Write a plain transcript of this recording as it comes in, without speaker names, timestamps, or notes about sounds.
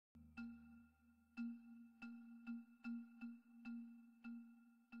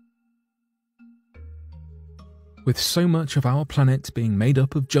With so much of our planet being made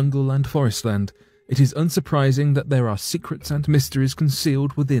up of jungle and forestland, it is unsurprising that there are secrets and mysteries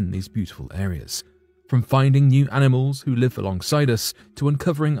concealed within these beautiful areas. From finding new animals who live alongside us to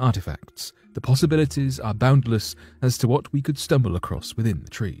uncovering artifacts, the possibilities are boundless as to what we could stumble across within the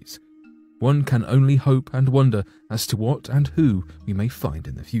trees. One can only hope and wonder as to what and who we may find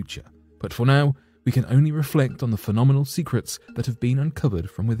in the future. But for now, we can only reflect on the phenomenal secrets that have been uncovered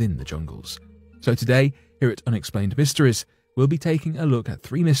from within the jungles. So today, here at Unexplained Mysteries, we'll be taking a look at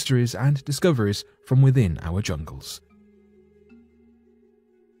 3 mysteries and discoveries from within our jungles.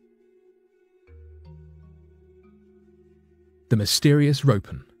 The mysterious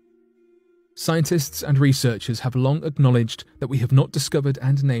ropen. Scientists and researchers have long acknowledged that we have not discovered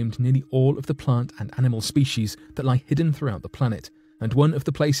and named nearly all of the plant and animal species that lie hidden throughout the planet, and one of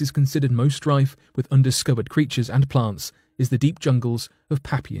the places considered most rife with undiscovered creatures and plants is the deep jungles of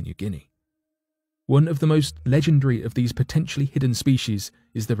Papua New Guinea. One of the most legendary of these potentially hidden species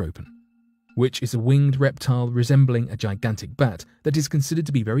is the ropen, which is a winged reptile resembling a gigantic bat that is considered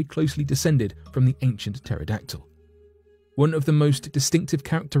to be very closely descended from the ancient pterodactyl. One of the most distinctive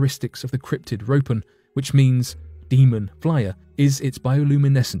characteristics of the cryptid ropen, which means demon flyer, is its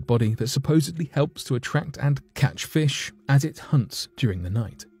bioluminescent body that supposedly helps to attract and catch fish as it hunts during the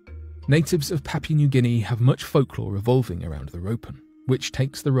night. Natives of Papua New Guinea have much folklore revolving around the ropen, which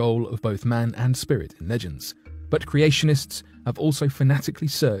takes the role of both man and spirit in legends. But creationists have also fanatically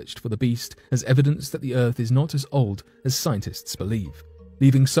searched for the beast as evidence that the Earth is not as old as scientists believe,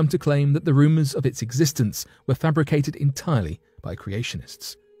 leaving some to claim that the rumours of its existence were fabricated entirely by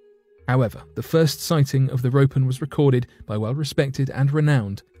creationists. However, the first sighting of the ropen was recorded by well-respected and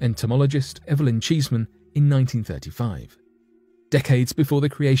renowned entomologist Evelyn Cheeseman in 1935, decades before the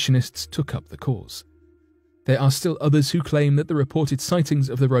creationists took up the cause. There are still others who claim that the reported sightings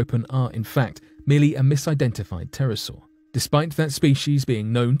of the ropen are, in fact, merely a misidentified pterosaur, despite that species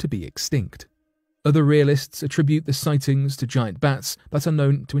being known to be extinct. Other realists attribute the sightings to giant bats that are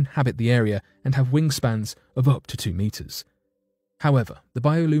known to inhabit the area and have wingspans of up to 2 meters. However, the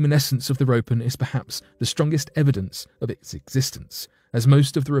bioluminescence of the ropen is perhaps the strongest evidence of its existence, as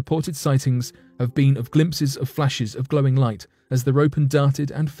most of the reported sightings have been of glimpses of flashes of glowing light as the ropen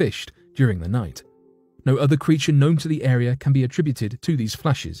darted and fished during the night. No other creature known to the area can be attributed to these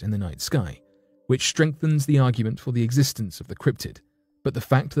flashes in the night sky, which strengthens the argument for the existence of the cryptid. But the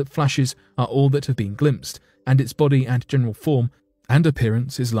fact that flashes are all that have been glimpsed, and its body and general form and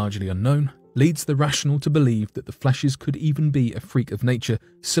appearance is largely unknown, leads the rational to believe that the flashes could even be a freak of nature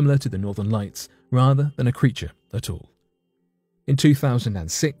similar to the Northern Lights, rather than a creature at all. In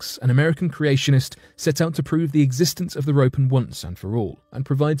 2006, an American creationist set out to prove the existence of the ropen once and for all, and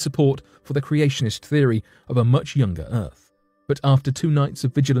provide support for the creationist theory of a much younger Earth. But after 2 nights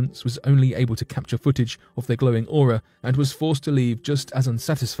of vigilance was only able to capture footage of their glowing aura and was forced to leave just as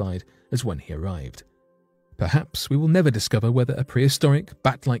unsatisfied as when he arrived. Perhaps we will never discover whether a prehistoric,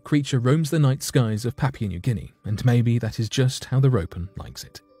 bat-like creature roams the night skies of Papua New Guinea, and maybe that is just how the ropen likes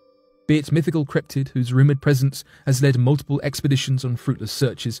it. Be it mythical cryptid whose rumoured presence has led multiple expeditions on fruitless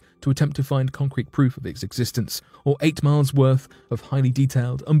searches to attempt to find concrete proof of its existence, or 8 miles worth of highly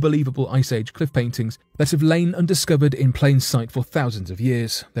detailed, unbelievable Ice Age cliff paintings that have lain undiscovered in plain sight for thousands of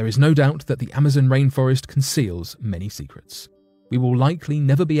years, there is no doubt that the Amazon rainforest conceals many secrets. We will likely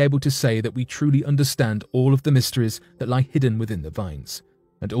never be able to say that we truly understand all of the mysteries that lie hidden within the vines,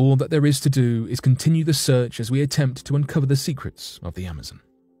 and all that there is to do is continue the search as we attempt to uncover the secrets of the Amazon.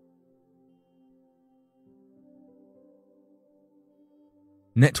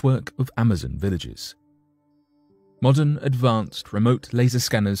 Network of Amazon villages. Modern, advanced, remote laser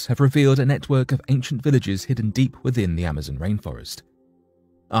scanners have revealed a network of ancient villages hidden deep within the Amazon rainforest.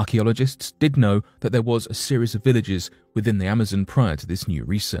 Archaeologists did know that there was a series of villages within the Amazon prior to this new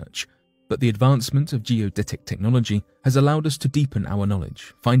research, but the advancement of geodetic technology has allowed us to deepen our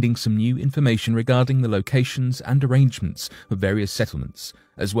knowledge, finding some new information regarding the locations and arrangements of various settlements,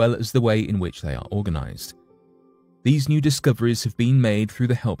 as well as the way in which they are organized. These new discoveries have been made through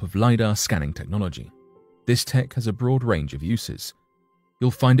the help of LiDAR scanning technology. This tech has a broad range of uses. You'll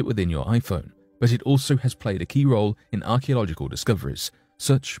find it within your iPhone, but it also has played a key role in archaeological discoveries,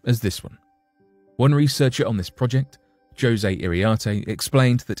 such as this one. One researcher on this project, Jose Iriarte,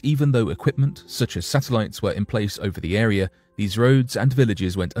 explained that even though equipment such as satellites were in place over the area, these roads and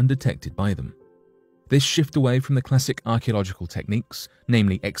villages went undetected by them. This shift away from the classic archaeological techniques,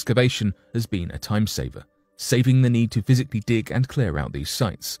 namely excavation, has been a time saver, saving the need to physically dig and clear out these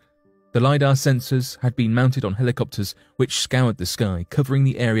sites. The LiDAR sensors had been mounted on helicopters which scoured the sky, covering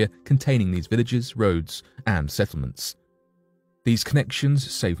the area containing these villages, roads, and settlements. These connections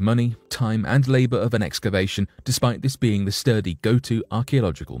save money, time, and labour of an excavation, despite this being the sturdy go-to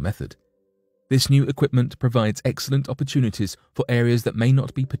archaeological method. This new equipment provides excellent opportunities for areas that may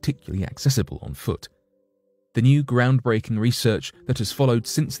not be particularly accessible on foot. The new groundbreaking research that has followed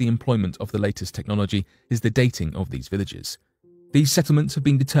since the employment of the latest technology is the dating of these villages. These settlements have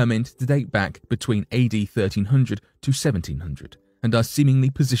been determined to date back between AD 1300 to 1700 and are seemingly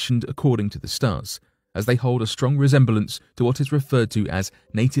positioned according to the stars, as they hold a strong resemblance to what is referred to as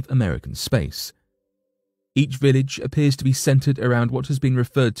Native American space. Each village appears to be centered around what has been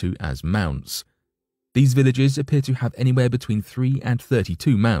referred to as mounds. These villages appear to have anywhere between 3 and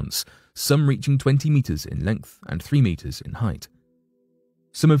 32 mounds, some reaching 20 meters in length and 3 meters in height.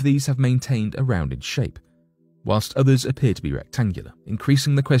 Some of these have maintained a rounded shape, whilst others appear to be rectangular,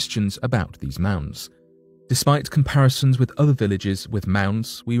 increasing the questions about these mounds. Despite comparisons with other villages with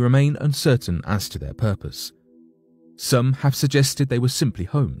mounds, we remain uncertain as to their purpose. Some have suggested they were simply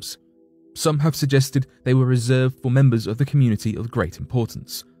homes. Some have suggested they were reserved for members of the community of great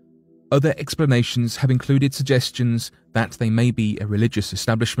importance. Other explanations have included suggestions that they may be a religious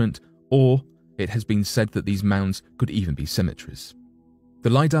establishment, or it has been said that these mounds could even be cemeteries. The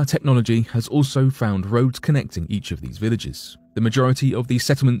LiDAR technology has also found roads connecting each of these villages. The majority of these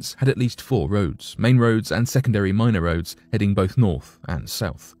settlements had at least 4 roads, main roads and secondary minor roads heading both north and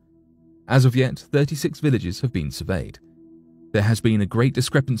south. As of yet, 36 villages have been surveyed. There has been a great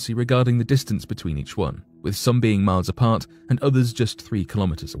discrepancy regarding the distance between each one, with some being miles apart and others just 3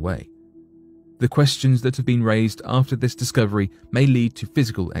 kilometers away. The questions that have been raised after this discovery may lead to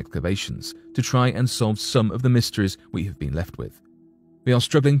physical excavations to try and solve some of the mysteries we have been left with. We are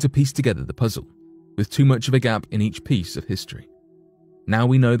struggling to piece together the puzzle, with too much of a gap in each piece of history. Now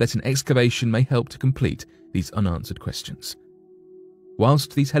we know that an excavation may help to complete these unanswered questions.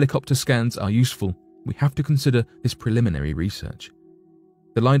 Whilst these helicopter scans are useful, we have to consider this preliminary research.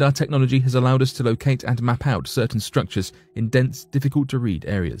 The LiDAR technology has allowed us to locate and map out certain structures in dense, difficult-to-read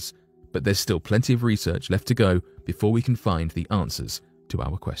areas, but there's still plenty of research left to go before we can find the answers to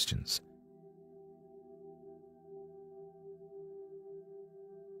our questions.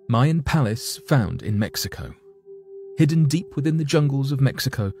 Mayan Palace found in Mexico. Hidden deep within the jungles of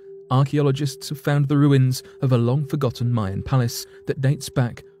Mexico, archaeologists have found the ruins of a long-forgotten Mayan palace that dates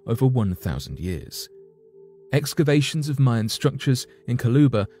back over 1,000 years. Excavations of Mayan structures in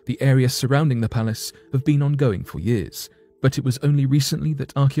Caluba, the area surrounding the palace, have been ongoing for years, but it was only recently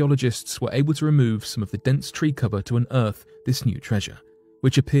that archaeologists were able to remove some of the dense tree cover to unearth this new treasure,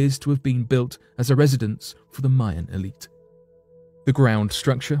 which appears to have been built as a residence for the Mayan elite. The ground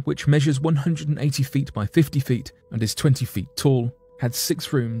structure, which measures 180 feet by 50 feet and is 20 feet tall, had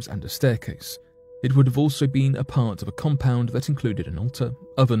 6 rooms and a staircase. It would have also been a part of a compound that included an altar,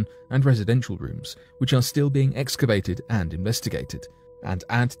 oven, and residential rooms, which are still being excavated and investigated, and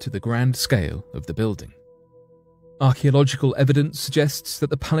add to the grand scale of the building. Archaeological evidence suggests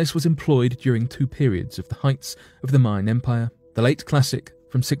that the palace was employed during 2 periods of the heights of the Mayan Empire, the Late Classic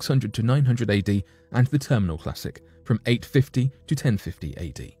from 600 to 900 AD and the Terminal Classic from 850 to 1050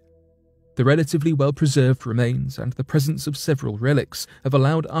 AD. The relatively well-preserved remains and the presence of several relics have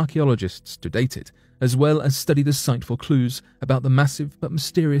allowed archaeologists to date it, as well as study the site for clues about the massive but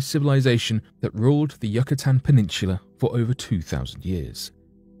mysterious civilization that ruled the Yucatan Peninsula for over 2,000 years.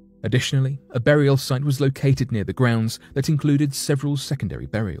 Additionally, a burial site was located near the grounds that included several secondary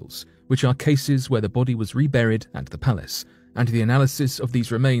burials, which are cases where the body was reburied at the palace, and the analysis of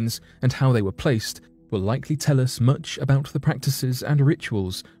these remains and how they were placed will likely tell us much about the practices and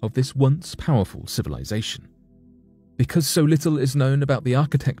rituals of this once powerful civilization. Because so little is known about the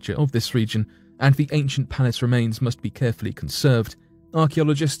architecture of this region, and the ancient palace remains must be carefully conserved,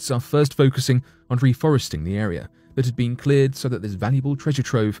 archaeologists are first focusing on reforesting the area that had been cleared so that this valuable treasure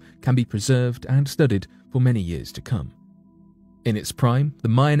trove can be preserved and studied for many years to come. In its prime, the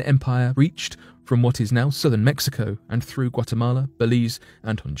Mayan Empire reached from what is now southern Mexico and through Guatemala, Belize,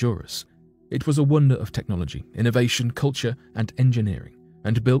 and Honduras. It was a wonder of technology, innovation, culture, and engineering,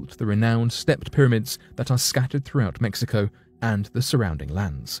 and built the renowned stepped pyramids that are scattered throughout Mexico and the surrounding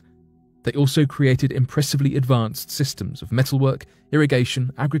lands. They also created impressively advanced systems of metalwork,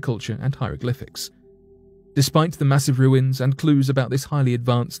 irrigation, agriculture, and hieroglyphics. Despite the massive ruins and clues about this highly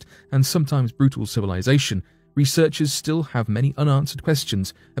advanced and sometimes brutal civilization, researchers still have many unanswered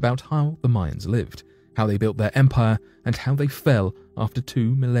questions about how the Mayans lived, how they built their empire, and how they fell after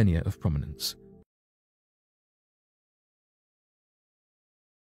 2 millennia of prominence.